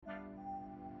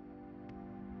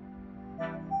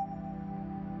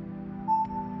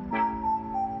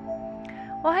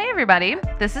Well, hey everybody,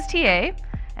 this is TA,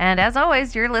 and as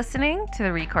always, you're listening to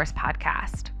the Recourse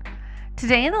Podcast.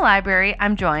 Today in the library,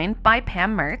 I'm joined by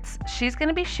Pam Mertz. She's going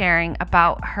to be sharing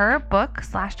about her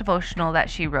book/devotional that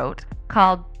she wrote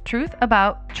called Truth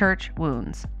About Church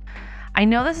Wounds. I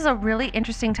know this is a really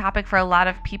interesting topic for a lot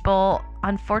of people.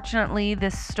 Unfortunately,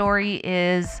 this story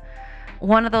is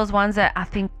one of those ones that I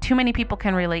think too many people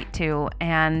can relate to,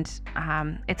 and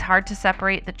it's hard to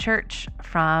separate the church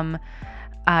from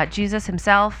Jesus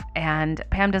himself, and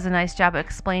Pam does a nice job of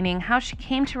explaining how she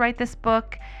came to write this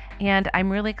book, and I'm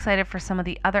really excited for some of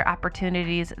the other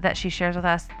opportunities that she shares with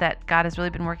us that God has really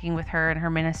been working with her in her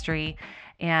ministry,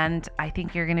 and I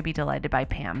think you're going to be delighted by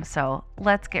Pam. So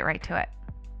let's get right to it.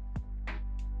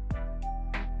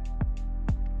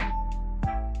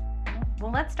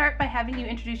 Well, let's start by having you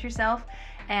introduce yourself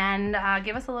and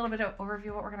give us a little bit of overview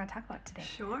of what we're going to talk about today.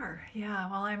 Sure. Yeah.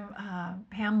 Well, I'm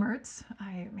Pam Mertz.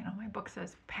 My book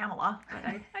says Pamela, but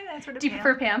I answer to Pam. Do you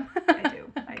prefer Pam? I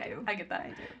do. Okay, I get that. I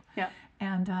do. Yeah.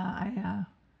 And I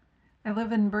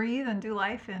live and breathe and do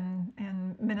life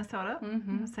in Minnesota,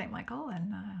 St. Michael,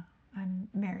 and I'm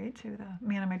married to the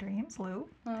man of my dreams, Lou.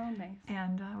 Oh, nice.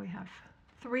 And we have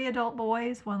 3 adult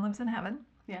boys. One lives in heaven.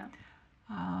 Yeah.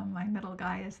 My middle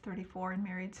guy is 34 and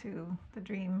married to the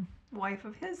dream wife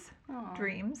of his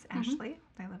dreams, Ashley.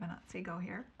 They live in Otsego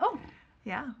here. Oh.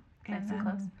 Yeah. Nice and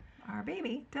close. Our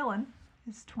baby, Dylan,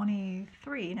 is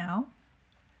 23 now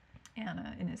and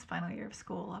in his final year of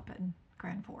school up in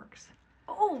Grand Forks.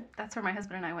 Oh, that's where my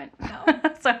husband and I went. Oh.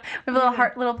 So we have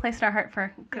a little place in our heart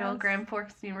for good old Yes. Grand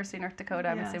Forks, University of North Dakota,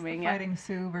 I'm assuming. The Fighting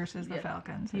Sioux versus the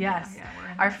Falcons. And Yes. we're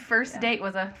in Our that. first date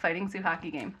was a Fighting Sioux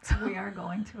hockey game. So. We are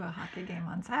going to a hockey game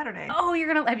on Saturday. Oh,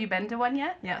 have you been to one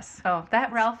yet? Yes. Oh,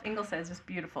 that Ralph Ingalls is just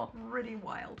beautiful. Pretty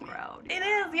wild crowd. It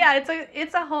is, yeah.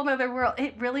 It's a whole other world.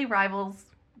 It really rivals,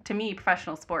 to me,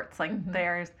 professional sports. Like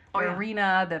there's the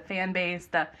arena, the fan base,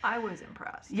 I was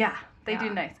impressed. Yeah, they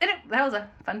do nice. And that was a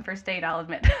fun first date, I'll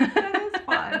admit. It is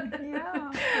fun.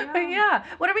 Yeah.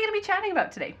 What are we going to be chatting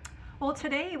about today? Well,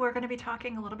 today we're going to be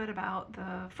talking a little bit about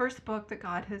the first book that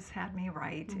God has had me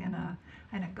write in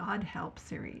a God help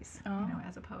series,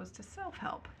 as opposed to self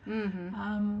help.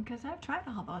 Because I've tried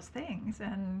all those things,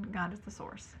 and God is the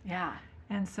source. Yeah.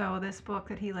 And so this book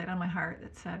that He laid on my heart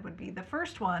that said would be the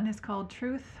first one is called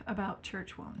Truth About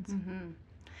Church Wounds.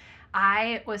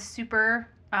 I was super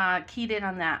keyed in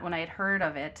on that when I had heard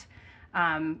of it.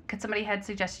 Because somebody had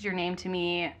suggested your name to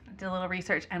me, did a little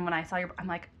research, and when I saw I'm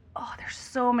like, oh, there's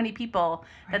so many people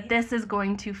that this is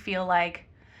going to feel like,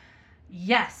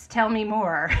 yes, tell me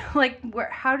more.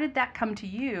 How did that come to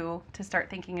you to start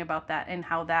thinking about that and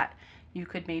how that you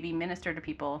could maybe minister to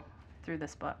people through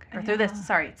this book or through this,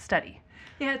 study?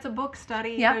 Yeah, it's a book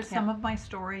study. Yep. There's some of my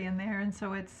story in there, and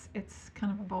so it's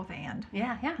kind of a both and.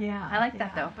 Yeah. I like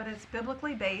that though. But it's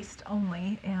biblically based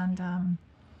only, and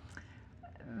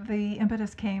the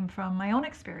impetus came from my own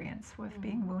experience with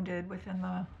being wounded within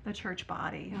the church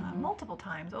body multiple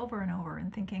times, over and over,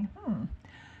 and thinking,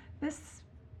 this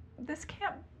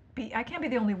can't be. I can't be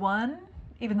the only one,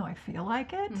 even though I feel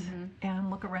like it, and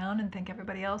look around and think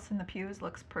everybody else in the pews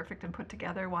looks perfect and put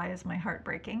together. Why is my heart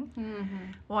breaking?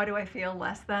 Why do I feel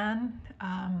less than?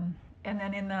 And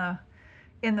then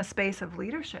in the space of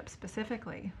leadership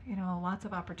specifically, lots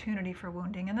of opportunity for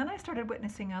wounding. And then I started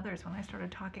witnessing others when I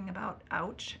started talking about,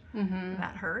 ouch,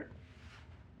 that hurt.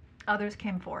 Others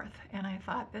came forth, and I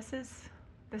thought, this is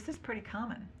pretty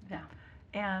common. Yeah.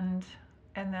 And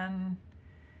then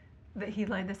that He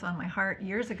laid this on my heart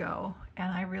years ago,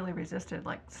 and I really resisted,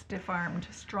 like stiff-armed,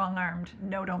 strong-armed,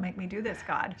 no, don't make me do this,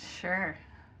 God. Sure.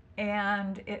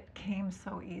 And it came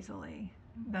so easily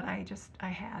that I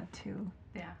had to.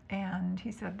 Yeah. And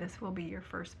He said, this will be your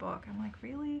first book. I'm like,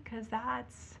 really? Because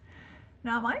that's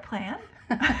not my plan.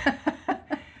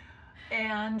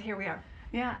 And here we are.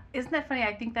 Yeah. Isn't that funny?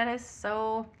 I think that is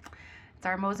so... It's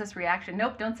our Moses reaction.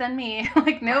 Nope, don't send me.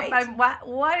 Nope, Right.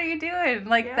 What are you doing?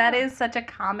 That is such a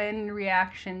common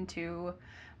reaction to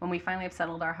when we finally have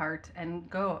settled our heart and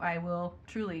go, I will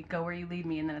truly go where you lead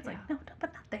me. And then it's like, no,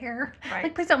 but not there.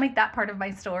 Right. Please don't make that part of my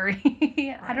story.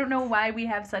 I don't know why we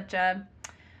have such a,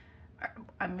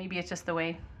 maybe it's just the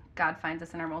way God finds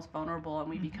us in our most vulnerable and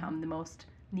we become the most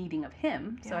needing of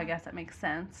Him. So I guess that makes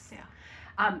sense.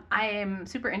 Yeah. I am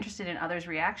super interested in others'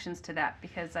 reactions to that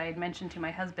because I had mentioned to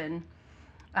my husband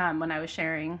when I was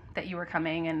sharing that you were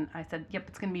coming, and I said, yep,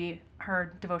 it's going to be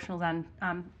her devotionals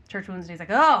on church wounds. And he's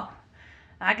like, oh,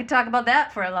 I could talk about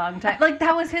that for a long time.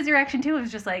 That was his reaction too. It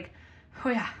was just like, oh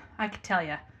yeah, I could tell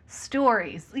you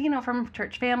stories, from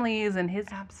church families and his.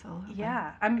 Absolutely.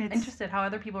 Yeah, I'm interested how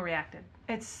other people reacted.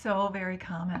 It's so very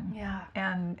common. Yeah.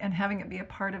 And having it be a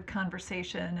part of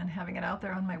conversation and having it out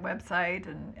there on my website,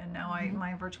 and now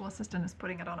my virtual assistant is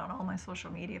putting it on all my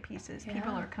social media pieces. Yeah.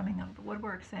 People are coming out of the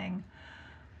woodwork saying,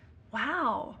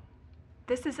 wow,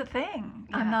 this is a thing.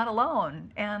 Yeah. I'm not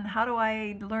alone. And how do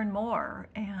I learn more?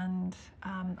 And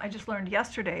I just learned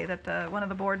yesterday that one of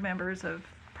the board members of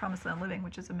Promised Land Living,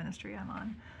 which is a ministry I'm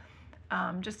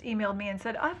on, just emailed me and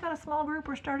said, I've got a small group.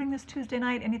 We're starting this Tuesday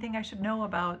night. Anything I should know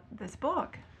about this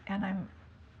book? And I'm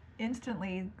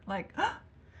instantly like,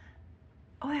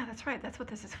 oh yeah, that's right. That's what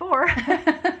this is for.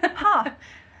 Huh.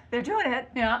 They're doing it.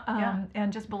 Yeah.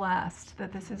 And just blessed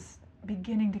that this is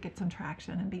beginning to get some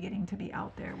traction and beginning to be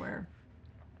out there where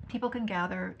people can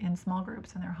gather in small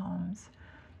groups in their homes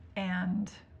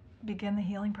and begin the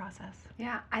healing process.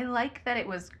 Yeah, I like that it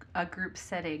was a group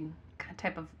setting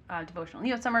type of devotional.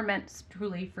 Some are meant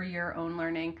truly for your own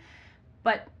learning,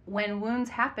 but when wounds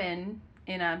happen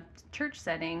in a church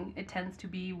setting, it tends to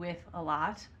be with a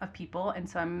lot of people, and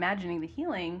so I'm imagining the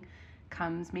healing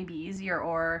comes maybe easier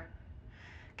or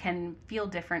can feel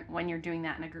different when you're doing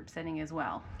that in a group setting as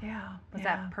well. Yeah. Was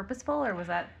that purposeful, or was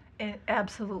that?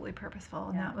 Absolutely purposeful,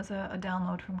 and that was a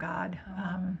download from God.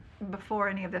 Before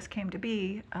any of this came to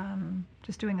be,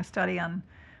 just doing a study on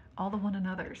all the one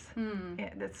another's,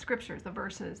 the scriptures, the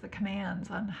verses, the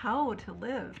commands on how to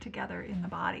live together in the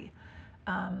body.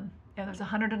 There's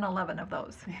 111 of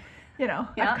those.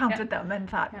 I've counted them and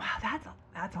thought, wow,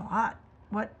 that's a lot.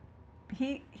 What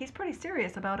he's pretty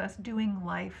serious about us doing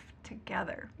life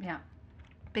together. Yeah.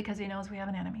 Because he knows we have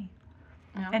an enemy.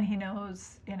 Yeah. And he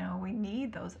knows, we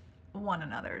need those one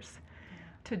another's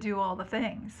to do all the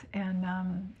things. And,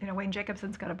 Wayne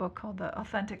Jacobson's got a book called The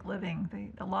Authentic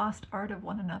Living, the Lost Art of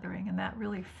One Anothering, and that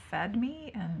really fed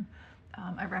me. And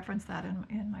I reference that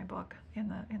in my book, in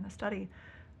the study.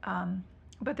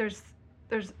 But there's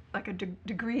like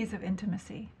degrees of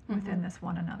intimacy within this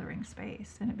one anothering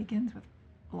space, and it begins with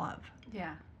love.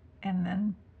 Yeah. And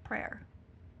then prayer.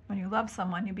 When you love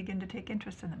someone, you begin to take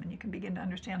interest in them, and you can begin to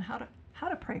understand how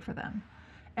to pray for them.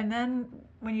 And then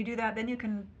when you do that, then you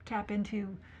can tap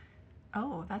into,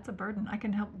 oh, that's a burden. I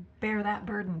can help bear that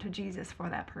burden to Jesus for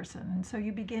that person. And so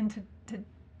you begin to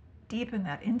deepen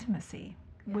that intimacy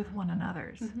with one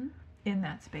another's in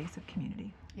that space of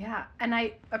community. Yeah, and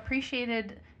I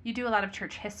appreciated you do a lot of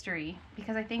church history,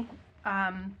 because I think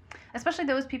especially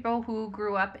those people who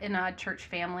grew up in a church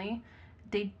family,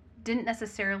 they didn't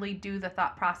necessarily do the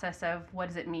thought process of what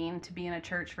does it mean to be in a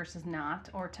church versus not,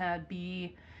 or to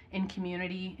be in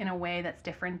community in a way that's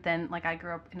different than, like, I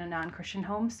grew up in a non-Christian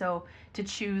home, so to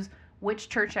choose which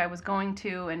church I was going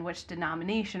to and which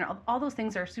denomination, all those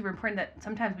things are super important that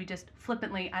sometimes we just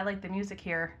flippantly, I like the music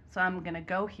here, so I'm going to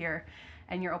go here,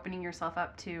 and you're opening yourself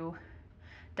up to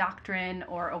doctrine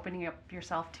or opening up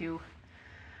yourself to,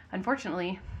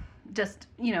 unfortunately, just,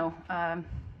 a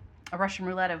Russian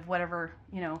roulette of whatever,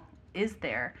 is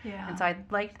there. Yeah. And so I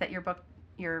liked that your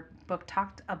book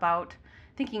talked about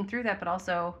thinking through that, but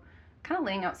also kind of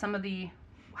laying out some of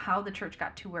how the church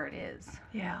got to where it is.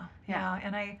 Yeah.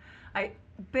 And I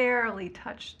barely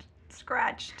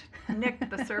scratched, nicked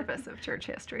the surface of church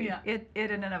history. Yeah. It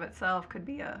in and of itself could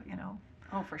be a,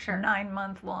 oh, for sure,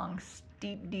 9-month-long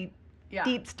deep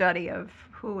study of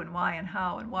who and why and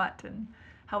how and what and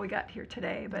how we got here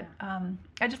today. But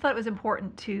I just thought it was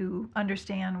important to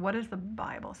understand, what does the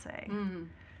Bible say?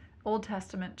 Old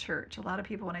Testament church. A lot of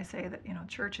people, when I say that,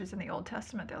 churches in the Old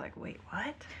Testament, they're like, wait,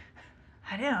 what?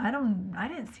 I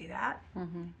didn't see that.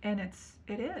 And it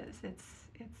is. It's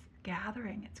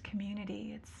gathering. It's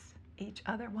community. It's each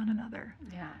other, one another.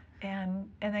 Yeah. And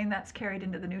then that's carried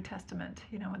into the New Testament.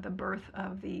 With the birth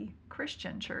of the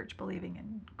Christian church, believing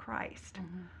in Christ.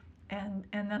 And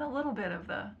then a little bit of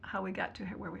how we got to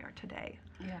where we are today.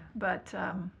 Yeah. But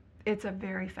it's a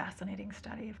very fascinating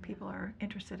study. If people are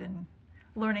interested in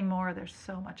learning more, there's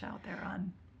so much out there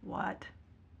on what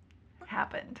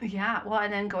happened. Yeah. Well,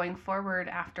 and then going forward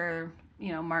after,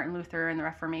 Martin Luther and the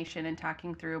Reformation, and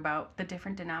talking through about the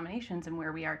different denominations and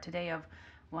where we are today, of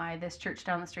why this church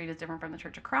down the street is different from the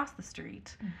church across the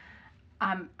street.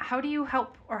 How do you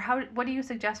help, or what do you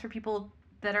suggest for people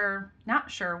that are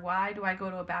not sure? Why do I go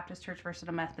to a Baptist church versus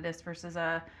a Methodist versus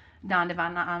a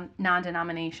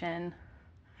non-denomination?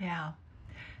 Yeah.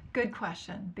 Good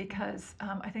question, because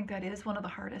I think that is one of the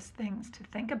hardest things to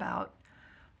think about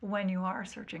when you are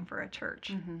searching for a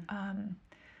church.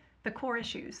 The core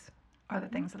issues are the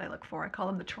things that I look for. I call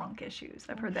them the trunk issues.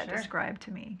 I've heard that described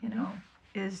to me.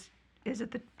 Is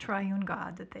it the triune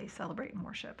God that they celebrate and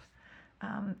worship?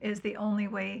 Is the only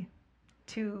way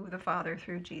to the Father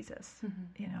through Jesus,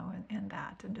 you know, and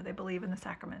that, and do they believe in the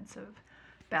sacraments of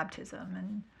baptism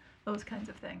and those kinds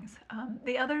of things.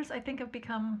 The others, I think, have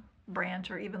become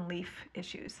branch or even leaf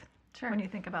issues. Sure. When you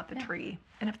think about the tree.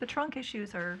 And if the trunk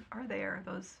issues are there,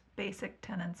 those basic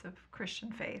tenets of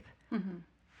Christian faith,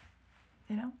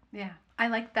 you know? Yeah. I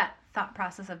like that thought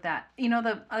process of that. You know,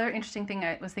 the other interesting thing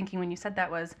I was thinking when you said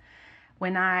that was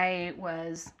when I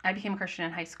became a Christian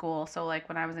in high school. So like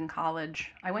when I was in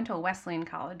college, I went to a Wesleyan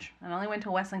college. And I only went to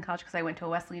a Wesleyan college because I went to a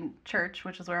Wesleyan church,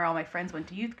 which is where all my friends went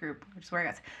to youth group, which is where I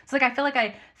got. So like I feel like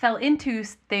I fell into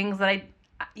things that I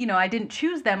didn't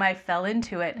choose them. I fell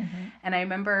into it. And I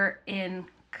remember in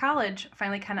college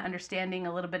finally kind of understanding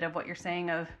a little bit of what you're saying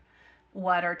of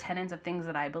what are tenets of things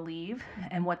that I believe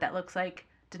and what that looks like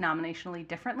denominationally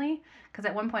differently. Because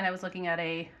at one point I was looking at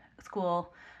a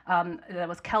school that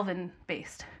was Calvin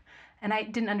based. And I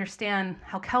didn't understand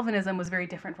how Calvinism was very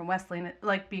different from Wesleyan,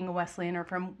 like being a Wesleyan, or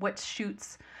from what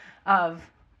shoots of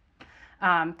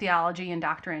theology and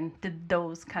doctrine did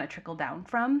those kind of trickle down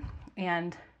from.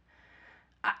 And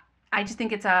I just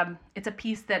think it's a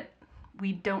piece that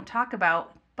we don't talk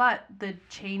about, but the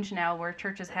change now where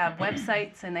churches have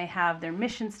websites and they have their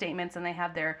mission statements and they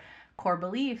have their core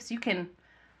beliefs, you can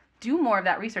do more of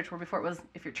that research, where before it was,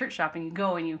 if you're church shopping, you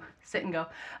go and you sit and go,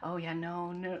 oh yeah,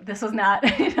 no, this was not,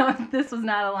 this was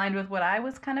not aligned with what I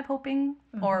was kind of hoping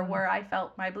or where I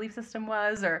felt my belief system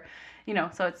was, or,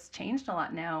 so it's changed a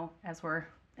lot now as we're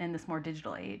in this more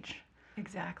digital age.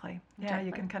 Exactly. Yeah,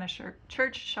 you can kind of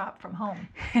church shop from home.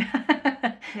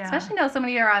 Especially now so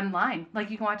many are online. Like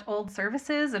you can watch old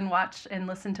services and watch and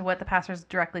listen to what the pastor's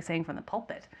directly saying from the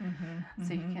pulpit.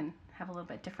 So you can have a little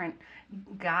bit different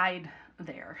guide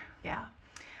there. Yeah.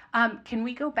 Can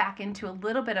we go back into a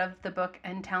little bit of the book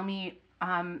and tell me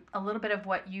a little bit of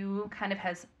what you kind of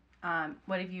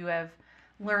what you have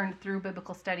learned through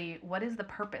biblical study? What is the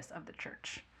purpose of the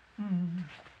church?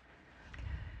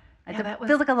 It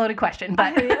feels like a loaded question,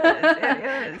 but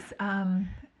it is.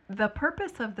 The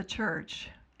purpose of the church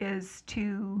is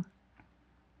to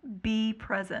be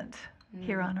present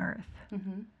here on earth.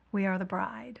 We are the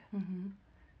bride.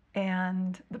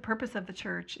 And the purpose of the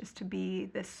church is to be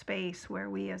this space where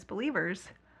we as believers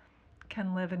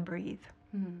can live and breathe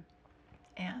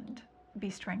and be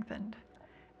strengthened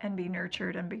and be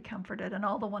nurtured and be comforted, and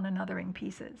all the one anothering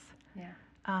pieces.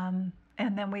 And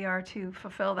then we are to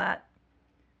fulfill that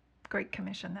Great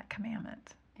Commission, that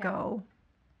commandment. Go,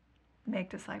 make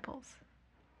disciples.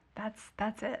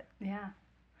 That's it. Yeah.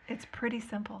 It's pretty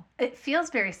simple. It feels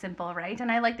very simple, right? And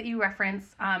I like that you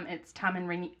reference, it's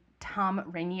Tom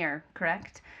Rainier,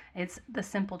 correct? It's the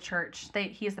simple church.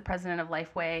 He is the president of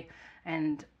Lifeway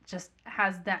and just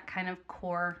has that kind of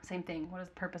core, same thing. What is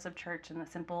the purpose of church? And the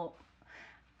simple,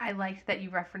 I like that you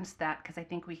referenced that, because I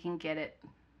think we can get it.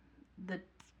 The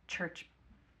church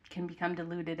can become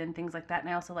diluted and things like that. And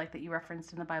I also like that you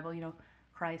referenced in the Bible,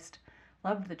 Christ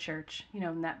loved the church,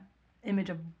 and that image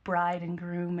of bride and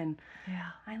groom. And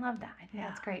I love that. I think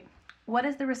that's great. What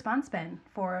has the response been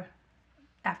for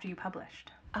after you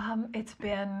published? It's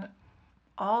been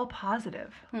all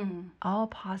positive. All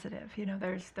positive.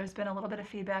 There's been a little bit of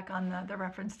feedback on the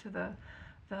reference to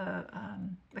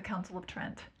the Council of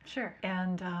Trent. Sure.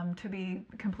 And to be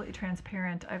completely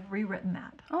transparent, I've rewritten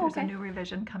that. Oh, there's a new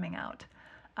revision coming out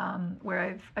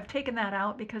where I've taken that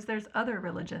out because there's other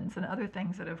religions and other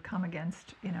things that have come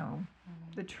against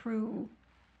the true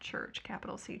church,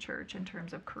 capital C church, in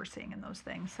terms of cursing and those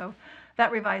things. So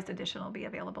that revised edition will be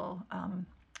available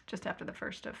just after the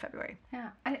 1st of February. Yeah,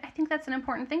 I think that's an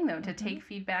important thing, though, to take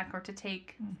feedback or to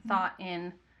take thought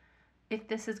in if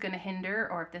this is going to hinder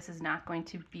or if this is not going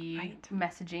to be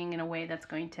messaging in a way that's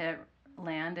going to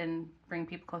land and bring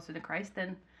people closer to Christ,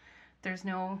 then there's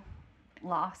no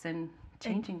loss in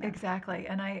changing that. Exactly.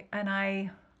 And I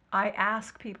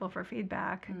ask people for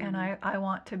feedback, and I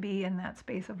want to be in that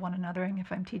space of one another. And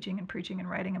if I'm teaching and preaching and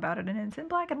writing about it, and it's in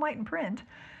black and white and print,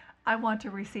 I want to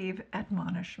receive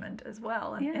admonishment as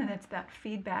well. And it's that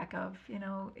feedback of,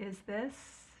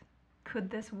 could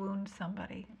this wound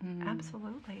somebody?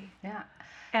 Absolutely. Yeah.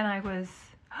 And I was,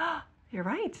 you're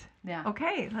right. Yeah.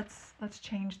 Okay, let's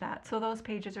change that. So those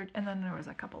pages are, and then there was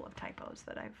a couple of typos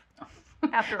that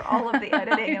after all of the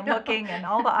editing and looking and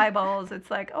all the eyeballs, it's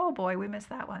like, oh boy, we missed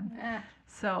that one.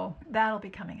 So that'll be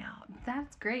coming out.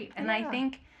 That's great. And I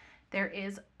think there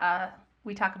is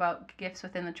we talk about gifts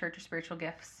within the church or spiritual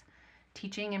gifts.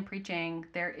 Teaching and preaching,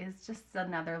 there is just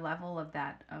another level of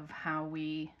that, of how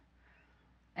we,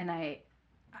 and I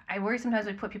worry sometimes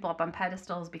we put people up on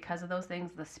pedestals because of those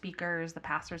things, the speakers, the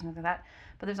pastors, and things like that.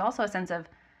 But there's also a sense of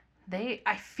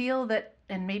I feel that,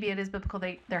 and maybe it is biblical,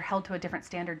 they're held to a different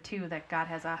standard too, that God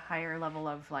has a higher level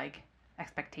of like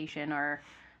expectation, or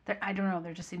I don't know,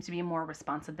 there just seems to be more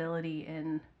responsibility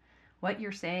in what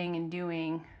you're saying and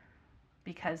doing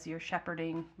because you're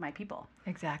shepherding my people.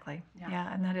 Exactly. Yeah.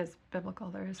 Yeah, and that is biblical.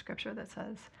 There is scripture that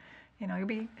says, you'll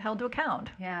be held to account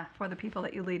Yeah. for the people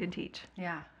that you lead and teach.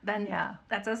 Yeah. Then Yeah.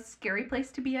 That's a scary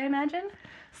place to be, I imagine.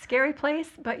 Scary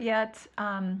place, but yet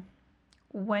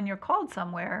when you're called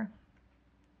somewhere,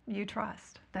 you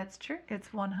trust. That's true. It's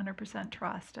 100%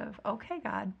 trust of, okay,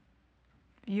 God,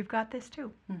 you've got this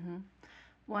too. Mm-hmm.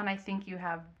 One, I think you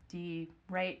have the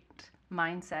right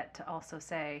mindset to also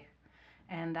say,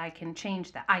 and I can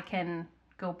change that. I can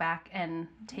go back and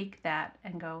take that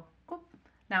and go, oh,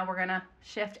 now we're going to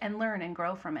shift and learn and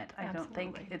grow from it. I don't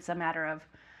Absolutely. think it's a matter of,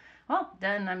 well,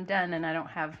 done, I'm done, and I don't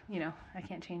have, I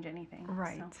can't change anything.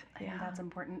 Right. So I think that's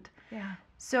important. Yeah.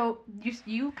 So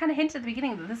you kind of hinted at the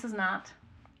beginning that this is not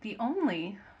the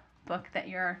only book that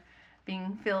you're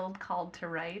being called to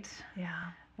write.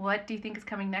 Yeah. What do you think is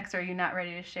coming next? Are you not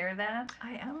ready to share that?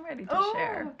 I am ready to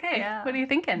share. Okay. Yeah. What are you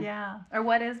thinking? Yeah. Or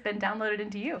what has been downloaded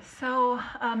into you? So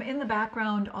in the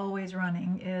background, always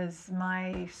running, is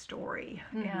my story.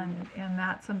 Mm-hmm. And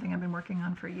that's something I've been working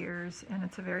on for years. And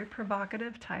it's a very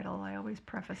provocative title. I always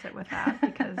preface it with that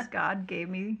because God gave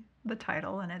me the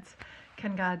title, and it's,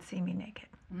 Can God See Me Naked?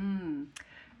 Mm.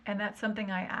 And that's something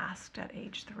I asked at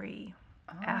age 3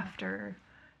 after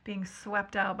being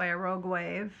swept out by a rogue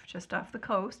wave just off the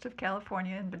coast of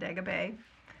California in Bodega Bay.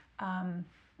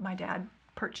 My dad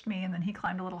perched me, and then he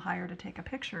climbed a little higher to take a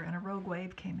picture, and a rogue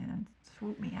wave came in and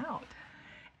swooped me out.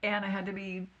 And I had to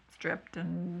be stripped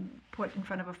and put in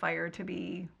front of a fire to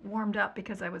be warmed up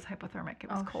because I was hypothermic. It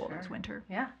was cold. Sure. It was winter.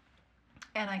 Yeah.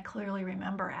 And I clearly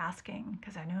remember asking,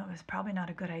 because I knew it was probably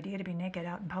not a good idea to be naked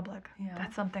out in public. Yeah.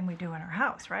 That's something we do in our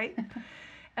house, right?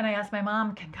 And I asked my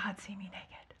mom, can God see me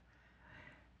naked?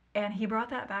 And he brought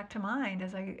that back to mind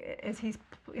as he's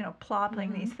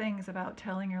plopping these things about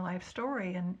telling your life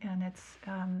story, and it's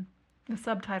the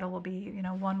subtitle will be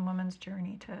one woman's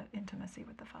journey to intimacy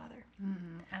with the Father.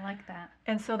 Mm-hmm. I like that.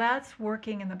 And so that's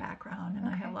working in the background, and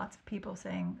I have lots of people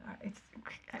saying,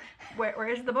 where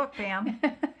is the book, Pam?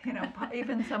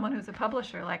 Even someone who's a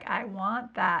publisher, like, I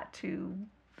want that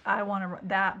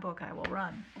that book I will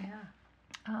run.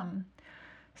 Yeah.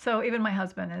 So even my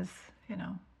husband is,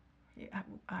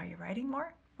 are you writing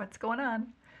more? What's going on?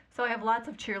 So I have lots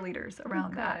of cheerleaders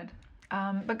around that.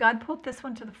 But God put this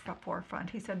one to the forefront.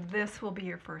 He said, this will be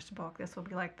your first book. This will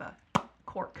be like the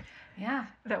cork. Yeah.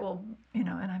 That will, and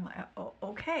I'm like, oh,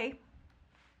 okay.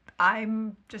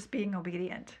 I'm just being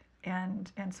obedient.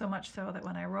 And so much so that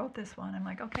when I wrote this one, I'm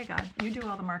like, okay, God, you do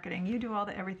all the marketing. You do all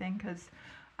the everything, because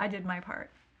I did my part.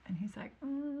 And he's like,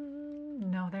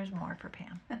 no, there's more for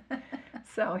Pam.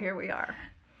 So here we are.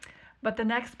 But the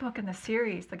next book in the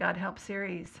series, the God Help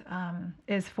series,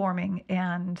 is forming,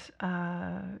 and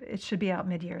it should be out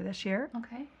mid-year this year.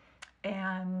 Okay.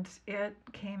 And it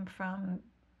came from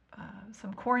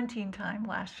some quarantine time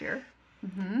last year.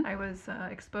 Mm-hmm. I was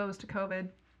exposed to COVID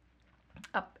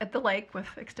up at the lake with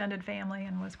extended family,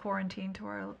 and was quarantined to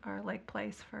our lake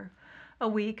place for a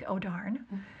week. Oh, darn.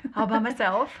 All by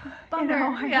myself. Bummer.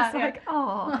 I'm just like,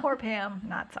 oh, poor Pam.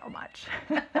 Not so much.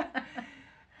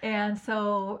 And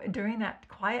so during that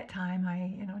quiet time,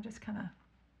 I, just kind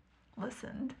of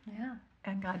listened. Yeah.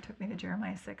 And God took me to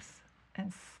Jeremiah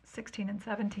 6:16 and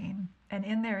 17. And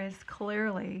in there is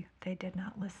clearly, they did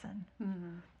not listen.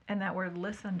 Mm-hmm. And that word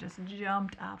listen just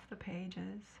jumped off the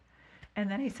pages. And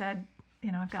then he said,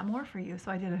 I've got more for you.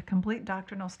 So I did a complete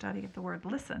doctrinal study of the word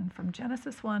listen from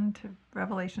Genesis 1 to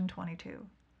Revelation 22.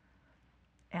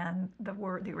 And the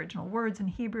original words in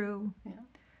Hebrew. Yeah.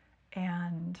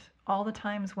 And all the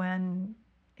times when,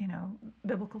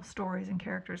 biblical stories and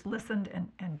characters listened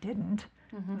and didn't,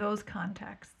 those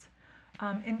contexts,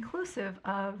 inclusive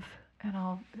of,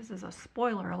 this is a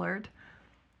spoiler alert,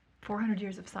 400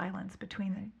 years of silence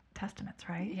between the testaments,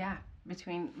 right? Yeah,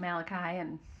 between Malachi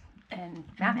and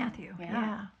Matthew.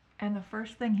 Yeah. And the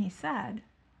first thing he said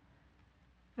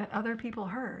that other people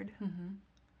heard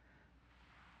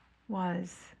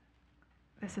was,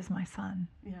 this is my son.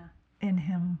 Yeah. In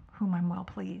him whom I'm well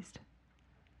pleased.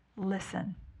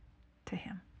 Listen to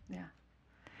him. Yeah.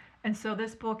 And so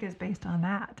this book is based on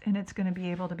that, and it's going to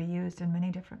be able to be used in many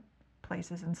different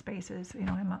places and spaces.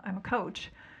 I'm a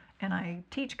coach, and I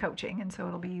teach coaching, and so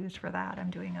it'll be used for that. I'm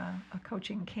doing a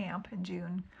coaching camp in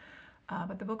June,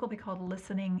 but the book will be called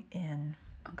Listening In.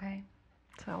 Okay.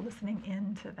 So listening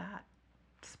into that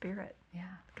spirit. Yeah.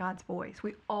 God's voice.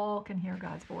 We all can hear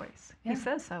God's voice. Yeah. He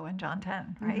says so in John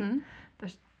 10, right? Mm-hmm.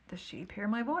 The sheep hear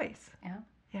my voice. Yeah.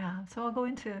 Yeah. So I'll go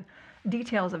into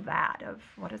details of that, of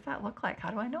what does that look like? How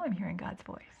do I know I'm hearing God's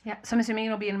voice? Yeah. So I'm assuming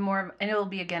it'll be and it'll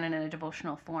be again in a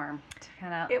devotional form to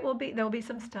kind of. There'll be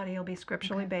some study. It'll be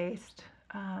scripturally based.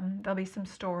 There'll be some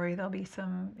story. There'll be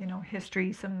some,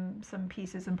 history, some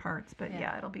pieces and parts. But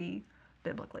yeah, it'll be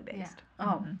biblically based. Yeah.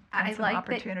 Oh, and I some like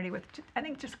opportunity with, I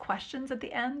think, just questions at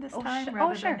the end this time sure.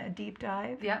 rather than a deep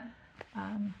dive. Yeah.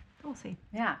 We'll see.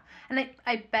 Yeah, and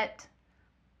I bet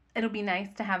it'll be nice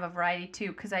to have a variety too,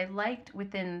 because I liked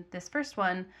within this first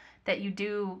one that you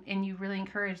really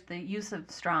encourage the use of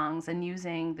Strong's and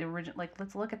using the original, like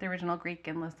let's look at the original Greek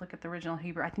and let's look at the original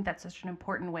Hebrew. I think that's such an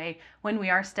important way when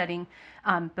we are studying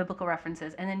biblical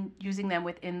references, and then using them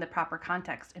within the proper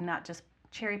context and not just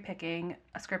cherry picking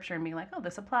a scripture and being like, oh,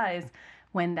 this applies,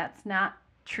 when that's not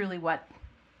truly what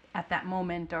at that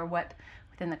moment or what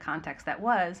within the context that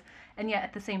was. And yet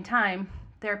at the same time,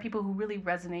 there are people who really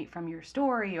resonate from your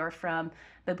story or from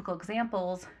biblical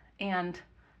examples and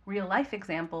real life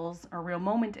examples, or real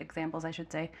moment examples, I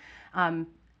should say,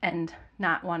 and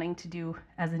not wanting to do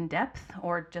as in depth,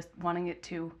 or just wanting it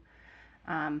to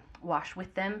wash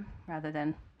with them rather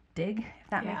than dig, if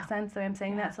that makes sense, the way I'm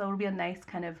saying that. So it'll be a nice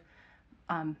kind of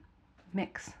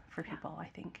mix for people, I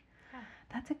think.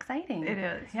 That's exciting. It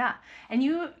is. Yeah. And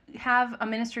you have a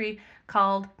ministry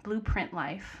called Blueprint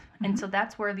Life. And so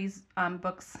that's where these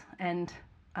books and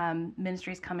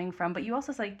ministries coming from. But you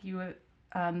also,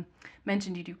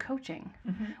 mentioned you do coaching.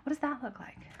 What does that look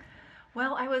like?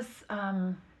 Well, I was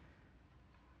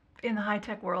in the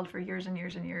high-tech world for years and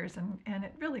years and years, and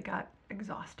it really got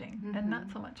exhausting and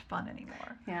not so much fun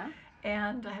anymore. Yeah.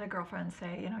 And I had a girlfriend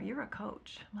say, you're a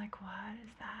coach. I'm like, what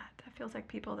is that? That feels like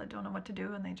people that don't know what to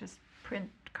do and they just print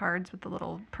cards with the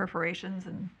little perforations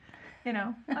and,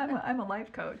 I'm a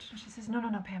life coach. And she says, no,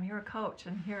 Pam, you're a coach,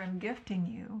 and here I'm gifting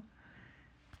you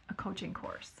a coaching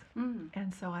course.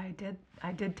 And so I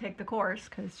did take the course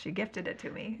because she gifted it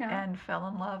to me and fell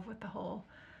in love with the whole,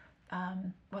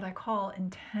 what I call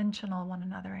intentional one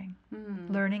anothering,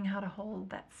 learning how to hold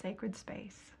that sacred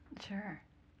space. Sure.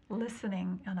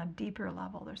 Listening on a deeper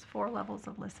level. There's 4 levels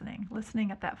of listening. Listening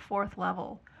at that 4th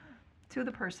level to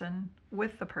the person,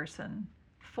 with the person,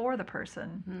 for the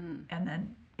person, and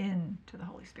then into the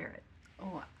Holy Spirit.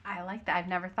 Oh, I like that. I've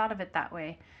never thought of it that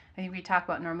way. I think we talk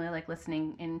about normally like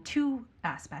listening in 2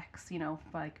 aspects,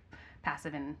 like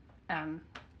passive and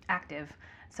active.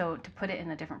 So to put it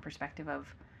in a different perspective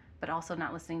but also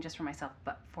not listening just for myself,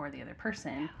 but for the other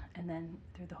person, and then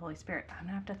through the Holy Spirit. I'm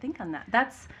gonna have to think on that.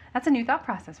 That's a new thought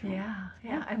process for me.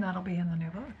 Yeah, and that'll be in the new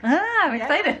book. I'm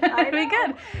excited. It'll be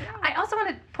good. Yeah. I also want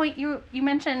to point you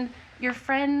mentioned your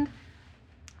friend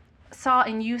saw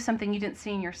in you something you didn't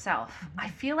see in yourself. I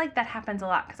feel like that happens a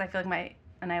lot, because I feel like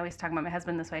and I always talk about my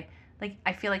husband this way, like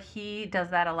I feel like he does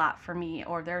that a lot for me,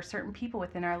 or there are certain people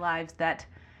within our lives that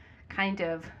kind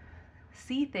of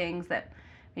see things that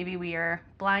maybe we are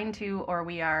blind to, or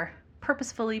we are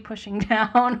purposefully pushing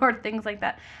down, or things like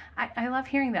that. I love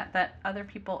hearing that other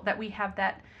people, that we have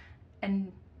that,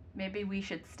 and maybe we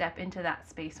should step into that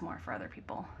space more for other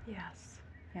people. Yes.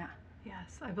 Yeah.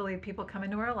 Yes. I believe people come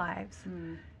into our lives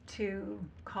to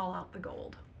call out the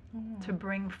gold, to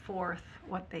bring forth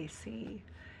what they see.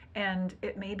 And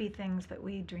it may be things that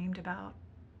we dreamed about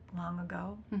long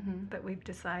ago, that we've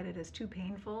decided is too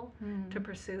painful to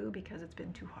pursue because it's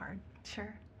been too hard.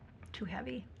 Sure. Too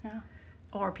heavy. Yeah.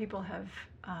 Or people have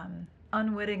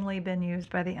unwittingly been used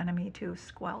by the enemy to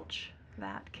squelch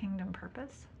that kingdom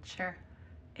purpose. Sure.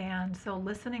 And so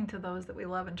listening to those that we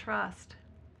love and trust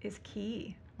is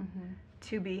key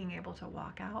to being able to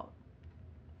walk out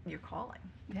your calling.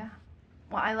 Yeah.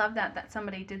 Well, I love that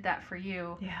somebody did that for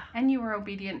you. Yeah. And you were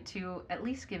obedient to at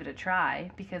least give it a try,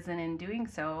 because then in doing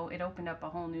so, it opened up a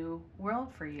whole new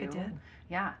world for you. It did.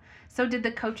 Yeah. So did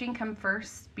the coaching come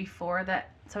first before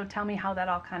that? So tell me how that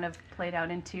all kind of played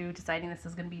out into deciding this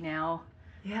is going to be now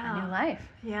a new life.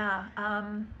 Yeah.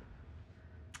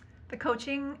 The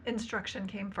coaching instruction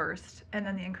came first, and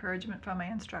then the encouragement from my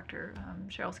instructor,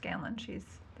 Cheryl Scanlon. She's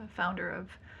the founder of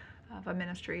a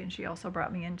ministry, and she also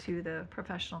brought me into the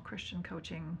Professional Christian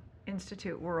Coaching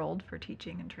Institute world for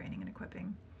teaching and training and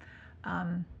equipping.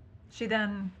 She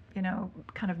then,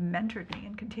 kind of mentored me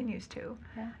and continues to,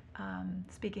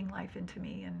 speaking life into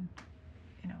me and,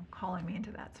 calling me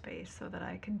into that space so that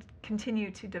I can continue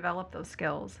to develop those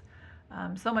skills.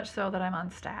 So much so that I'm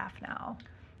on staff now,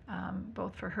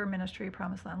 both for her ministry,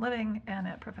 Promised Land Living, and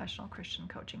at Professional Christian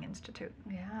Coaching Institute.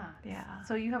 Yeah.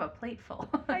 So you have a plate full.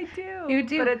 I do. You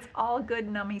do. But it's all good,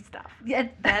 nummy stuff. Yeah,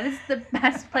 that is the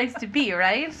best place to be,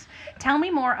 right? Tell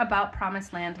me more about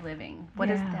Promised Land Living. What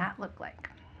does that look like?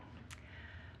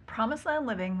 Promised Land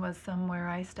Living was somewhere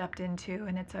I stepped into,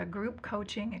 and it's a group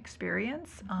coaching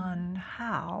experience on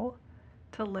how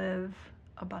to live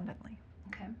abundantly.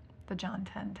 Okay. The John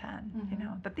 10:10. You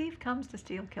know, the thief comes to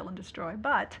steal, kill, and destroy,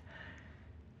 but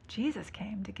Jesus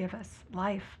came to give us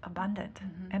life abundant,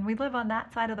 and we live on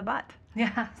that side of the butt.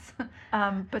 Yes.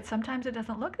 But sometimes it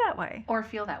doesn't look that way. Or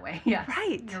feel that way. Yes.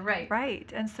 Right. You're right.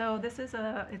 Right. And so this is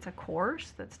it's a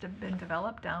course that's been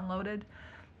developed, downloaded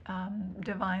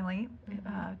divinely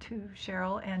to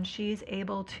Cheryl, and she's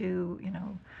able to,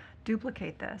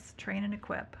 duplicate this, train and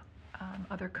equip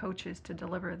other coaches to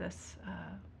deliver this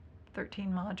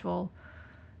 13-module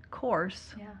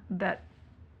course that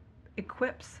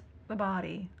equips the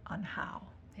body on how.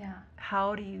 Yeah.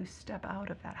 How do you step out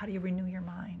of that? How do you renew your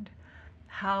mind?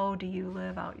 How do you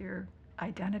live out your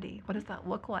identity? What does that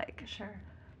look like? Sure.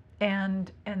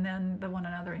 And then the one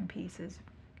anothering piece is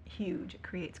huge. It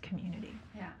creates community.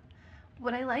 Yeah.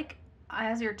 What I like,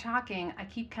 as you're talking, I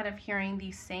keep kind of hearing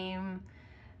these same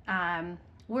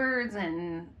words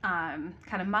and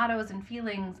kind of mottos and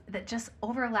feelings that just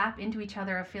overlap into each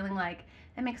other, of feeling like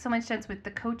it makes so much sense with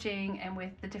the coaching and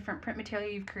with the different print material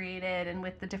you've created and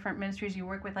with the different ministries you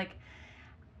work with. Like,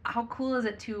 how cool is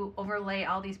it to overlay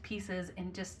all these pieces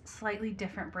in just slightly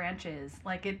different branches?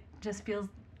 Like, it just feels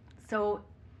so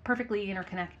perfectly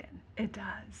interconnected. It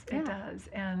does. It does.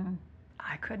 And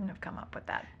I couldn't have come up with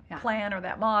that Yeah. plan or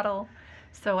that model.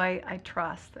 So I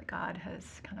trust that God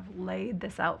has kind of laid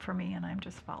this out for me, and I'm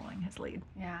just following his lead.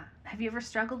 Yeah. Have you ever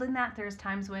struggled in that? There's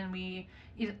times when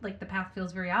like the path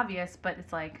feels very obvious, but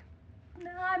it's like,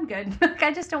 no, I'm good. Like,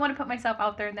 I just don't want to put myself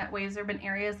out there in that way. Has there been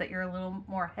areas that you're a little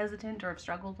more hesitant or have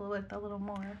struggled with a little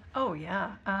more? Oh,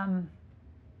 yeah.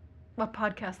 A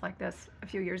podcast like this a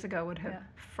few years ago would have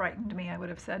frightened me. I would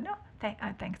have said, no,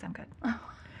 thanks, I'm good.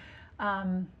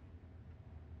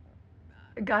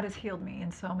 God has healed me in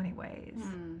so many ways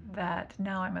that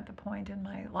now I'm at the point in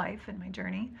my life and my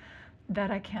journey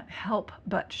that I can't help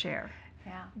but share.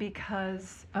 Yeah.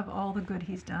 Because of all the good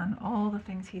he's done, all the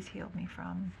things he's healed me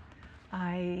from,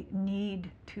 I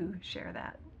need to share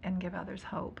that and give others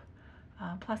hope.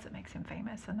 Plus, it makes him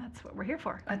famous, and that's what we're here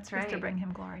for. That's right. Is to bring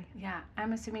him glory. Yeah.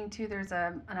 I'm assuming, too, there's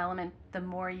an element, the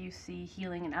more you see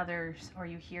healing in others, or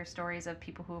you hear stories of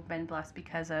people who have been blessed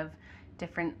because of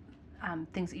different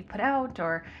things that you put out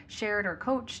or shared or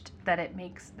coached, that it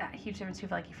makes that huge difference. You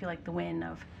feel like the win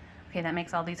of, okay, that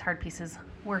makes all these hard pieces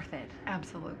worth it.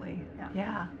 Absolutely.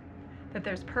 Yeah. That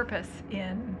there's purpose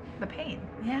in the pain.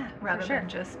 Yeah. Rather than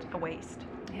just a waste.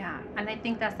 Yeah. And I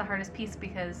think that's the hardest piece,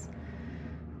 because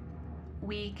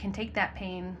we can take that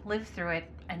pain, live through it,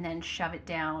 and then shove it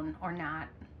down or not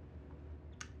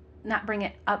bring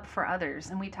it up for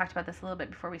others. And we talked about this a little bit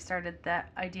before we started, the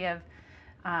idea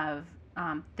of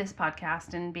this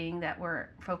podcast, and being that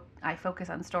I focus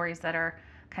on stories that are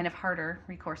kind of harder.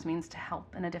 Recourse means to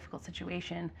help in a difficult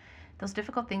situation. Those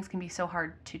difficult things can be so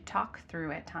hard to talk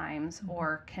through at times,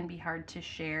 or can be hard to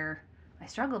share. I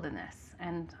struggled in this,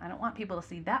 and I don't want people to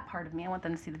see that part of me. I want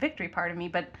them to see the victory part of me,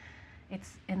 but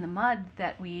it's in the mud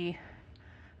that we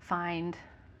find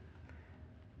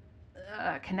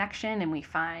connection and we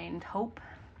find hope.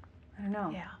 I don't know.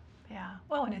 Yeah.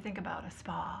 Well, when you think about a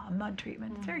spa, a mud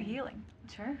treatment, it's very healing.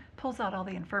 Sure. Pulls out all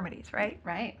the infirmities, right?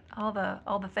 Right. All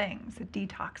the things, it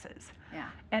detoxes. Yeah.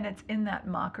 And it's in that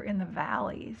muck or in the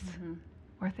valleys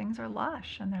where things are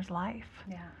lush and there's life.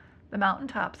 Yeah. The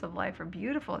mountaintops of life are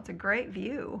beautiful. It's a great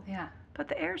view. Yeah. But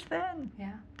the air's thin.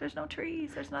 Yeah. There's no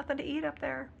trees. There's nothing to eat up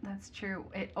there. That's true.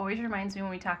 It always reminds me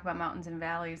when we talk about mountains and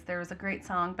valleys. There was a great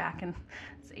song back in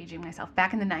the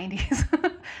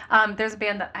 90s. There's a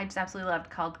band that I just absolutely loved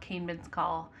called Caneman's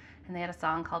Call, and they had a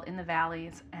song called In the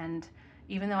Valleys. And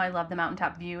even though I love the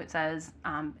mountaintop view, it says,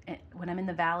 when I'm in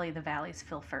the valleys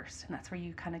fill first. And that's where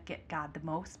you kind of get God the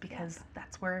most, because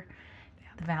that's where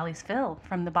the valleys fill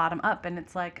from the bottom up. And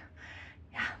it's like,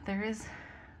 yeah, there is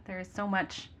so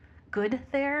much good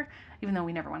there, even though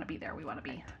we never want to be there. We want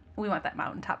that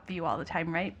mountaintop view all the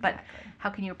time, right? But how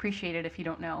can you appreciate it if you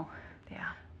don't know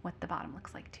what the bottom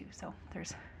looks like too? So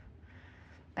there's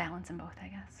balance in both, I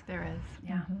guess. There is.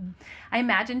 Yeah. I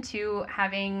imagine too,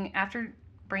 after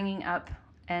bringing up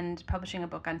and publishing a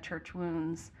book on church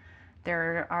wounds,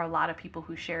 there are a lot of people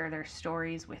who share their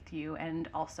stories with you, and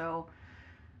also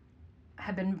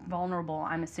have been vulnerable,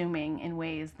 I'm assuming, in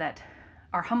ways that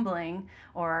are humbling,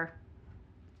 or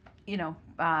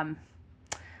I'm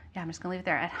just gonna leave it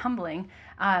there at humbling.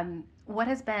 What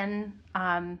has been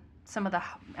some of the,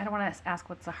 I don't want to ask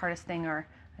what's the hardest thing, or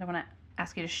I don't want to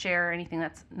ask you to share anything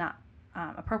that's not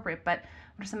appropriate, but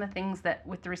what are some of the things that,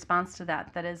 with the response to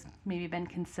that has maybe been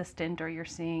consistent, or you're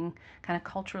seeing kind of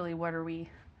culturally, what are we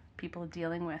people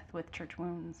dealing with church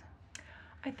wounds?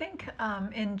 I think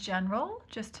in general,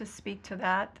 just to speak to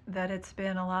that it's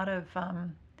been a lot of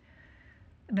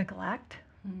neglect,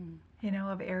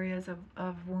 of areas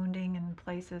of wounding and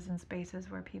places and spaces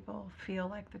where people feel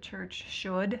like the church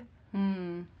should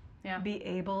be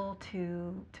able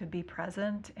to be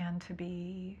present and to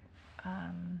be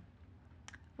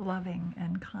loving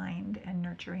and kind and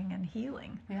nurturing and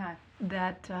healing. Yeah.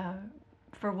 That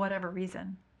for whatever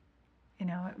reason,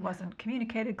 it wasn't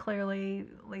communicated clearly.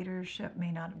 Leadership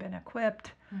may not have been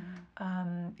equipped.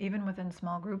 Even within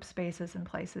small group spaces and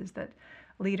places that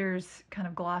leaders kind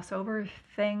of gloss over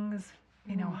things,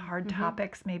 hard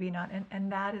topics, maybe not.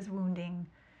 And that is wounding,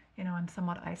 and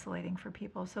somewhat isolating for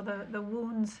people. So the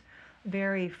wounds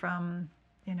vary from,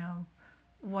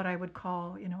 what I would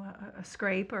call, a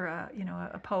scrape or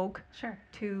a poke, Sure,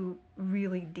 to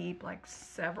really deep, like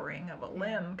severing of a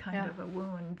limb kind of a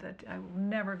wound that I will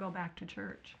never go back to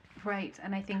church. Right,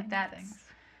 and I think that's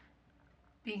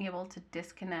being able to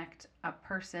disconnect a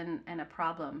person and a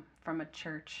problem from a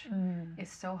church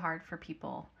is so hard for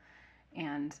people.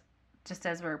 And just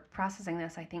as we're processing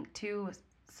this, I think too,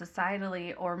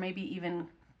 societally or maybe even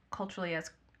culturally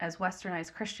as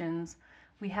Westernized Christians,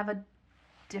 we have a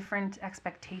different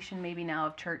expectation maybe now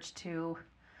of church to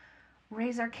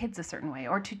raise our kids a certain way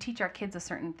or to teach our kids a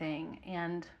certain thing,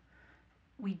 and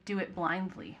we do it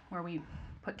blindly, where we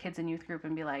put kids in youth group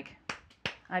and be like,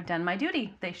 I've done my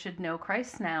duty, they should know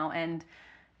Christ now, and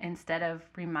instead of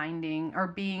reminding or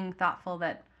being thoughtful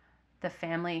that the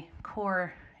family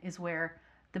core is where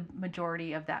the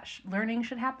majority of that learning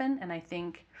should happen. And I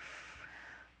think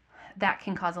that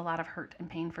can cause a lot of hurt and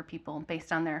pain for people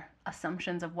based on their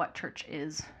assumptions of what church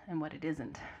is and what it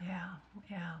isn't.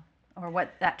 Yeah. Or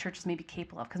what that church is maybe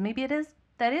capable of. Because maybe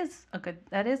that is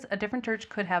a different church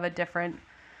could have a different,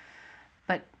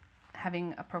 but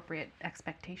having appropriate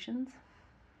expectations,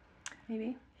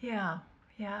 maybe. Yeah.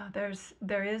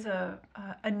 There is a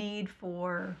need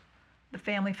for the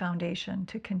family foundation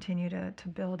to continue to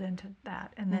build into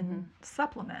that, and then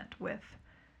supplement with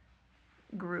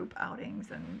group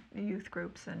outings and youth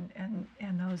groups and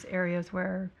those areas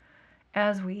where,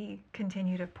 as we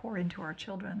continue to pour into our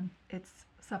children, it's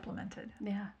supplemented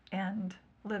and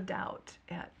lived out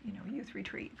at youth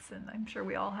retreats. And I'm sure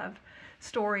we all have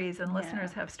stories, and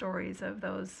listeners have stories of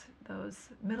those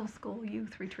middle school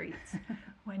youth retreats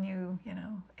when you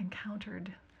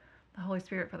encountered the Holy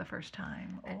Spirit for the first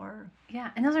time. Or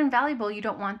and those are invaluable. You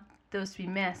don't want those to be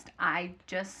missed. I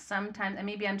just sometimes, and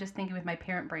maybe I'm just thinking with my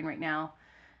parent brain right now,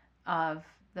 of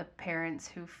the parents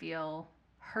who feel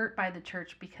hurt by the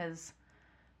church because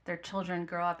their children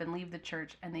grow up and leave the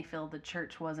church and they feel the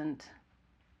church wasn't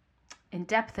in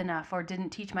depth enough or didn't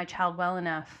teach my child well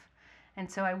enough. And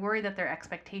so I worry that their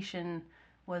expectation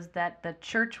was that the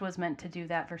church was meant to do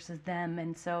that versus them.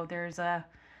 And so there's a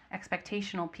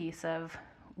expectational piece of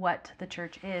what the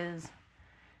church is,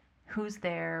 who's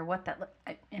there, what that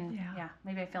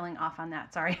maybe I'm feeling off on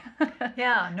that. Sorry.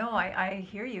 I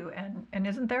hear you. And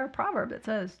isn't there a proverb that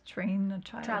says, train a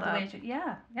child up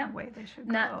the way they should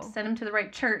go? Not send them to the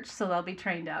right church so they'll be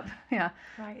trained up.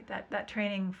 Right. That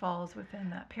training falls within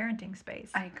that parenting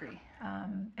space. I agree.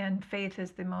 And faith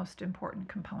is the most important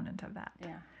component of that.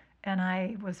 And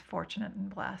I was fortunate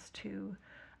and blessed to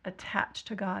attach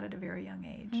to God at a very young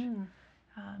age,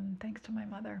 thanks to my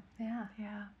mother.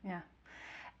 Yeah.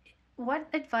 What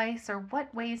advice or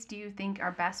what ways do you think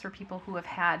are best for people who have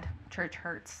had church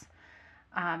hurts?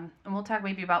 And we'll talk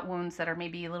maybe about wounds that are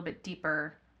maybe a little bit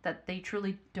deeper, that they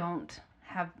truly don't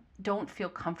feel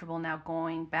comfortable now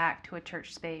going back to a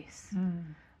church space.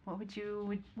 What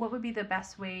would be the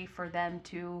best way for them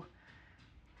to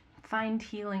find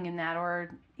healing in that,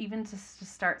 or even just to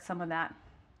start some of that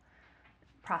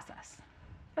process?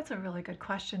 That's a really good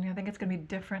question. I think it's going to be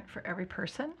different for every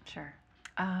person. Sure.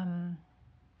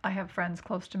 I have friends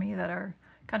close to me that are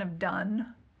kind of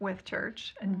done with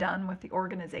church and done with the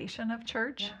organization of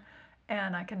church,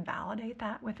 and I can validate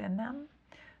that within them.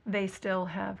 They still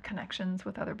have connections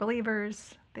with other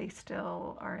believers. They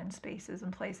still are in spaces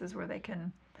and places where they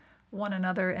can one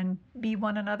another and be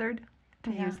one anothered,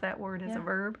 to use that word as a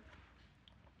verb.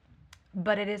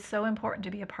 But it is so important to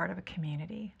be a part of a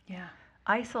community.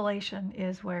 Isolation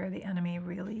is where the enemy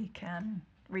really can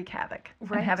wreak havoc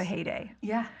and have a heyday.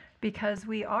 Because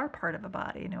we are part of a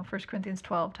body. 1 Corinthians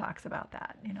 12 talks about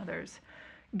that. There's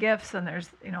gifts, and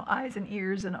there's eyes and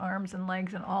ears and arms and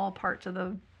legs and all parts of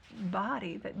the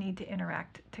body that need to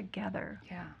interact together.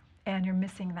 And you're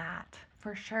missing that.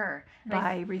 For sure.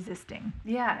 By resisting.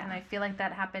 And I feel like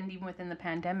that happened even within the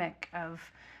pandemic of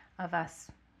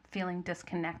us feeling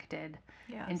disconnected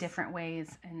in different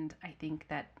ways. And I think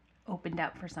that opened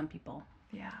up for some people.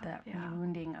 Yeah. The Yeah.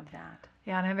 wounding of that.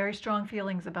 Yeah, and I have very strong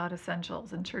feelings about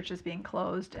essentials and churches being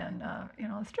closed and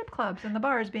the strip clubs and the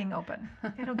bars being open.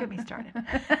 Don't get me started.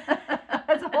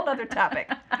 That's a whole other topic.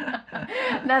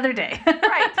 Another day.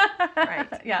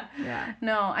 Right. Yeah. Yeah.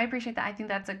 No, I appreciate that. I think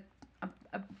that's a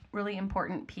really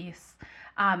important piece.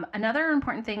 Another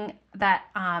important thing that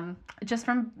just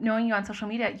from knowing you on social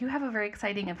media, you have a very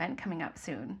exciting event coming up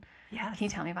soon. Yes. Can you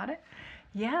tell me about it?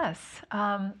 Yes.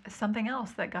 Something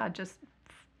else that God just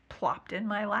plopped in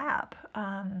my lap.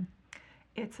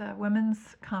 It's a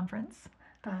women's conference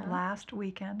the last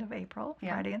weekend of April,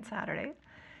 Friday and Saturday,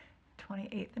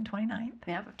 28th and 29th.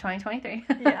 Yep, of 2023.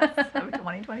 Yes, of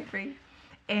 2023.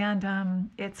 And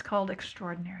it's called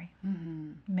Extraordinary,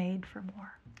 Made for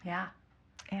More. Yeah.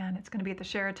 And it's going to be at the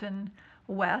Sheraton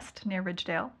West near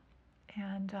Ridgedale.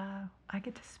 And I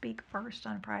get to speak first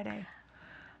on Friday.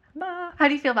 How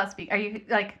do you feel about speaking? Are you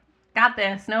like, got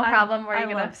this, no problem? I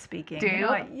love speaking. Do you?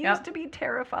 I used to be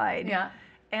terrified. Yeah.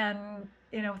 And,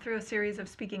 through a series of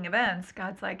speaking events,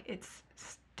 God's like, it's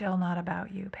still not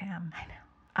about you, Pam. I know.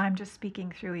 I'm just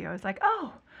speaking through you. I was like,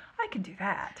 oh, I can do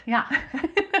that. Yeah.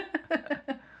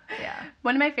 Yeah.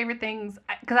 One of my favorite things,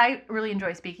 because I really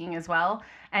enjoy speaking as well,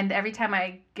 and every time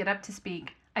I get up to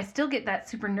speak, I still get that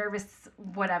super nervous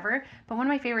whatever, but one of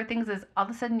my favorite things is all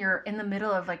of a sudden you're in the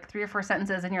middle of like 3 or 4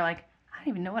 sentences and you're like, I don't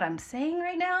even know what I'm saying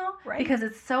right now, Right. Because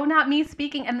it's so not me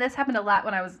speaking. And this happened a lot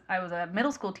when I was a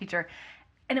middle school teacher,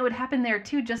 and it would happen there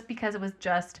too, just because it was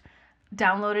just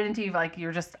downloaded into you, like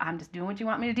I'm just doing what you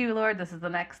want me to do, Lord. This is the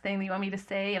next thing that you want me to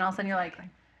say, and all of a sudden you're like, I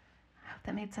hope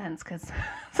that made sense, because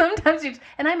sometimes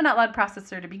and I'm an out loud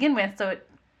processor to begin with, so it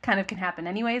kind of can happen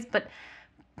anyways. But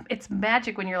it's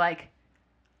magic when you're like,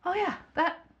 oh yeah,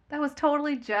 that was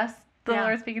totally just the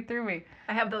Lord speaking through me.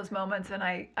 I have those moments, and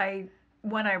I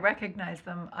when I recognize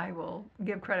them, I will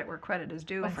give credit where credit is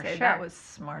due and say that was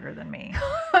smarter than me.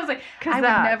 I was like, I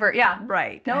would never,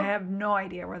 Right. Nope. I have no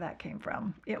idea where that came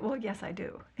from. Well, yes, I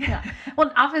do. Yeah.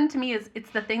 Well, often to me it's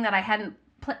the thing that I hadn't.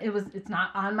 It's not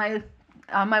on my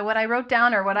what I wrote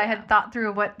down or what I had thought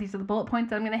through. What these are the bullet points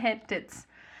that I'm going to hit.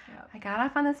 I got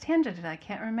off on this tangent and I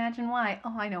can't imagine why.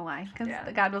 Oh, I know why. Because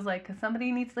God was like, because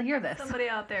somebody needs to hear this. Somebody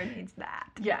out there needs that.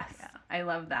 Yes. Yeah. I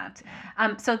love that.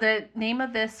 So the name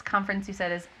of this conference you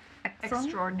said is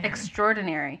Extraordinary.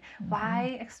 Extraordinary.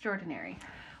 Why extraordinary?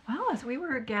 Well, as we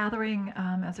were gathering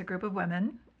as a group of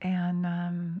women,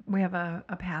 and we have a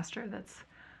pastor that's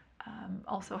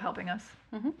also helping us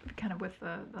kind of with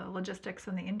the logistics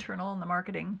and the internal and the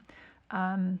marketing,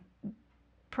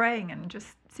 praying and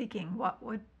just seeking what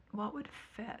would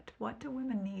fit, what do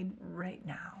women need right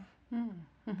now.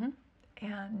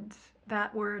 And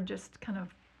that word just kind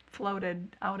of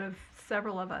floated out of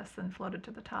several of us and floated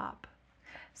to the top.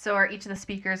 So are each of the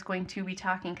speakers going to be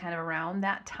talking kind of around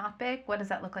that topic? What does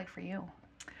that look like for you?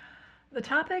 The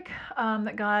topic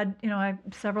that God, I have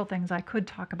several things I could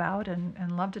talk about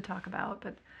and love to talk about,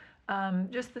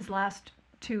 but just this last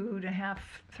 2.5,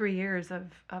 3 years of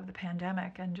the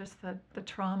pandemic and just the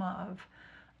trauma of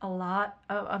a lot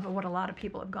of what a lot of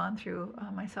people have gone through,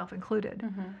 myself included.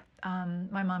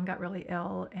 My mom got really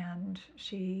ill, and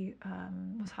she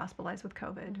was hospitalized with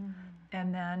COVID.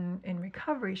 And then in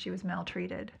recovery, she was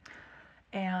maltreated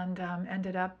and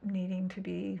ended up needing to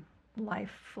be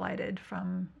life flighted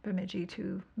from Bemidji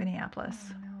to Minneapolis.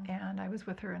 Oh, no. And I was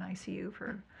with her in ICU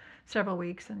for several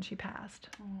weeks, and she passed.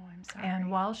 Oh, I'm sorry.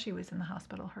 And while she was in the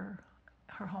hospital, her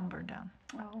home burned down.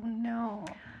 Oh, no.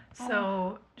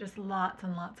 So just lots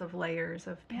and lots of layers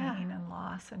of pain and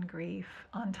loss and grief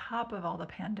on top of all the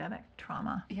pandemic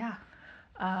trauma. Yeah.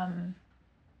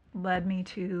 Led me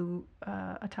to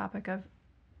a topic of,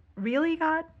 really,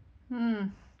 God?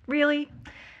 Really?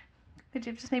 Could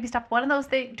you just maybe stop one of those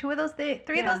things, 2 of those things,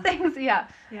 3 of those things? Yeah.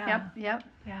 Yeah. Yep.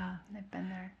 Yeah. I've been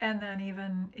there. And then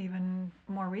even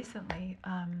more recently,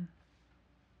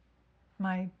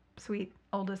 my sweet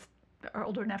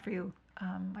older nephew,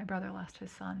 my brother lost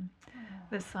his son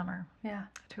this summer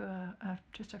to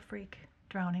just a freak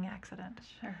drowning accident.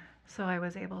 Sure. So I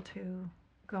was able to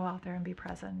go out there and be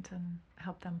present and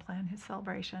help them plan his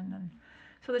celebration. And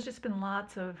so there's just been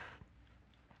lots of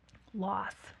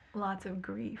loss, lots of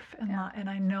grief, and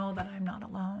I know that I'm not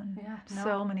alone. Yeah, no.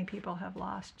 So many people have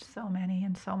lost so many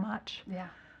and so much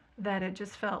that it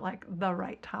just felt like the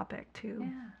right topic to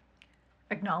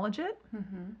acknowledge it,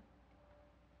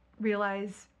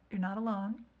 realize you're not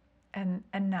alone, and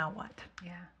now what?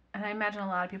 Yeah. And I imagine a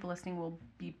lot of people listening will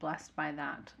be blessed by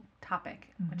that topic,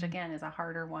 which again is a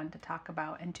harder one to talk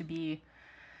about and to be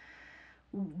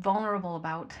vulnerable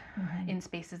about in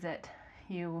spaces that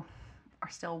you are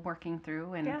still working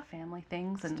through and family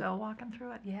things and still walking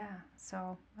through it. Yeah.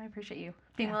 So I appreciate you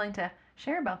being willing to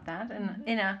share about that and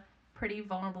in a pretty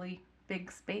vulnerably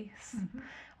big space.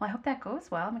 Well, I hope that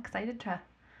goes well. I'm excited to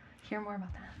hear more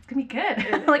about that. It's gonna be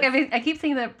good. Like I keep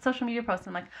seeing the social media posts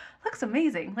and I'm like, looks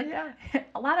amazing. Like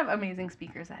a lot of amazing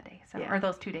speakers that day. So or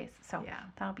those 2 days. So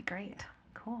that'll be great.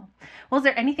 Cool. Well, is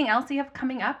there anything else you have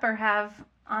coming up or have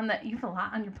on that? You have a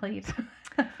lot on your plate.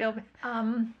 I feel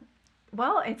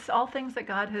well, it's all things that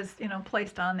God has,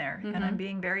 placed on there, and I'm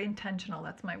being very intentional.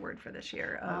 That's my word for this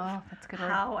year of that's a good word.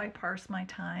 How I parse my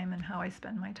time and how I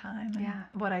spend my time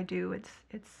and what I do. It's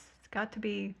got to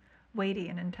be weighty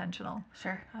and intentional.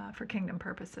 Sure. For kingdom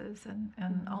purposes,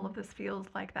 and all of this feels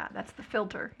like that. That's the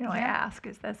filter. I ask,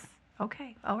 is this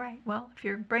okay? All right. Well, if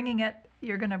you're bringing it,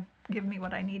 you're going to give me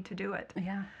what I need to do it.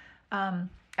 Yeah.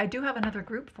 I do have another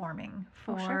group forming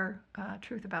for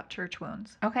Truth About Church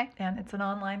Wounds. Okay. And it's an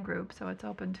online group, so it's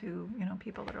open to,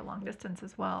 people that are long distance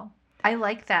as well. I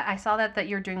like that. I saw that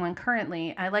you're doing one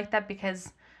currently. I like that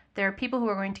because there are people who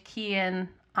are going to key in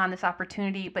on this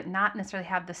opportunity, but not necessarily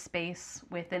have the space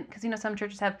within, because, some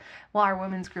churches have, well, our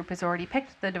women's group has already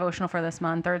picked the devotional for this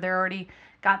month, or they're already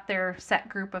got their set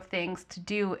group of things to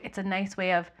do. It's a nice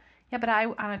way of, but I,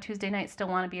 on a Tuesday night, still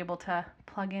want to be able to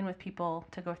plug in with people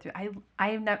to go through. I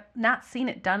have not seen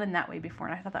it done in that way before,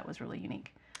 and I thought that was really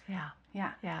unique. Yeah.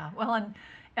 Well,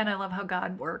 and I love how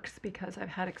God works, because I've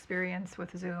had experience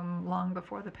with Zoom long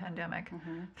before the pandemic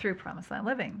through Promised Land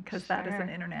Living, because that is an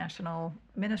international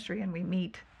ministry, and we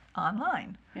meet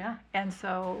online. Yeah. And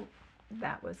so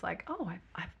that was like, oh,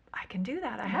 I can do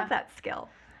that. I have that skill.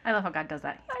 I love how God does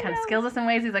that. He kind of skills us in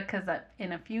ways. He's like, because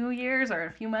in a few years or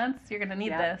a few months, you're going to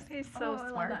need this. He's so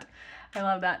smart. I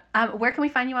love that. Where can we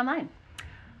find you online?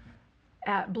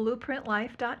 At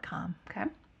blueprintlife.com. Okay.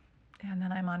 And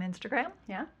then I'm on Instagram.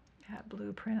 Yeah. At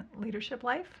Blueprint Leadership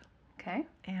Life. Okay.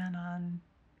 And on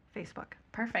Facebook.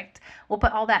 Perfect. We'll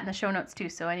put all that in the show notes too,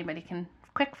 so anybody can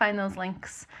quick find those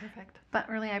links. Perfect. But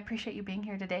really, I appreciate you being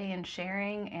here today and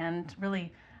sharing. And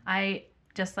really,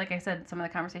 just like I said, some of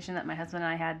the conversation that my husband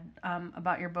and I had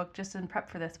about your book just in prep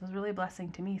for this was really a blessing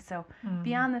to me. So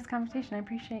beyond this conversation, I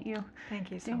appreciate you.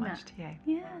 Thank you so much, TA.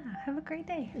 Yeah. Have a great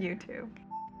day. You too.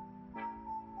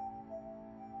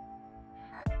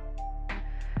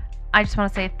 I just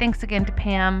want to say thanks again to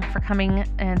Pam for coming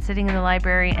and sitting in the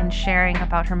library and sharing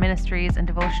about her ministries and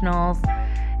devotionals.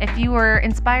 If you were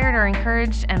inspired or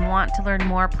encouraged and want to learn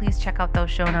more, please check out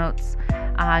those show notes.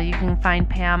 You can find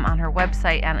Pam on her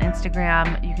website and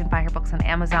Instagram. You can buy her books on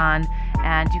Amazon,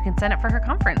 and you can sign up for her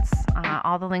conference.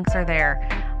 All the links are there.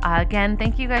 Again,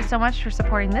 thank you guys so much for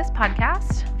supporting this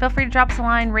podcast. Feel free to drop us a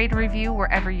line, rate, a review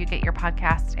wherever you get your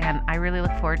podcast, and I really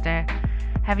look forward to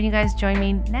having you guys join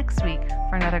me next week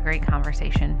for another great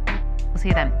conversation. We'll see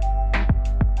you then.